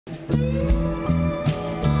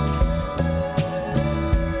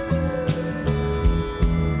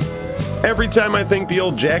Every time I think the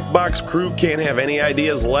old Jackbox crew can't have any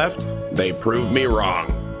ideas left, they prove me wrong.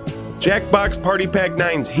 Jackbox Party Pack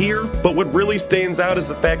 9's here, but what really stands out is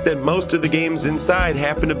the fact that most of the games inside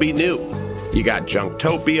happen to be new. You got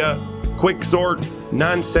Junktopia, Quicksort,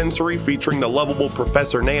 Nonsensory featuring the lovable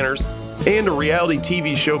Professor Nanners, and a reality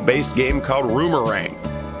TV show-based game called Roomerang.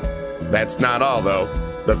 That's not all though.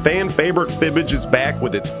 The fan favorite Fibbage is back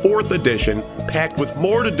with its 4th edition, packed with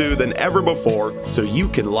more to do than ever before, so you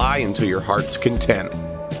can lie until your heart's content.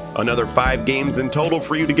 Another 5 games in total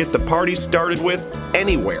for you to get the party started with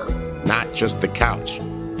anywhere, not just the couch.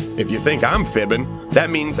 If you think I'm fibbing,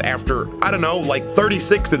 that means after, I don't know, like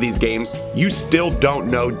 36 of these games, you still don't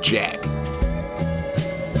know jack.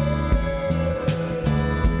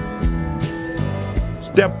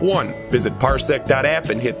 Step 1. Visit parsec.app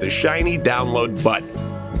and hit the shiny download button.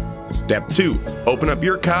 Step 2. Open up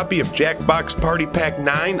your copy of Jackbox Party Pack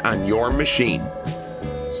 9 on your machine.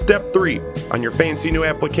 Step 3. On your fancy new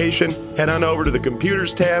application, head on over to the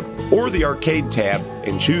Computers tab or the Arcade tab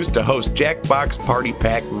and choose to host Jackbox Party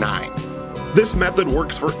Pack 9. This method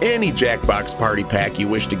works for any Jackbox Party Pack you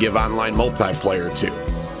wish to give online multiplayer to.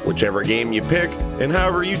 Whichever game you pick and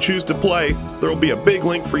however you choose to play, there will be a big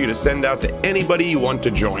link for you to send out to anybody you want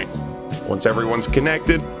to join. Once everyone's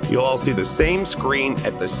connected, you'll all see the same screen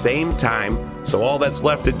at the same time, so all that's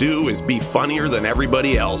left to do is be funnier than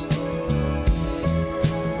everybody else.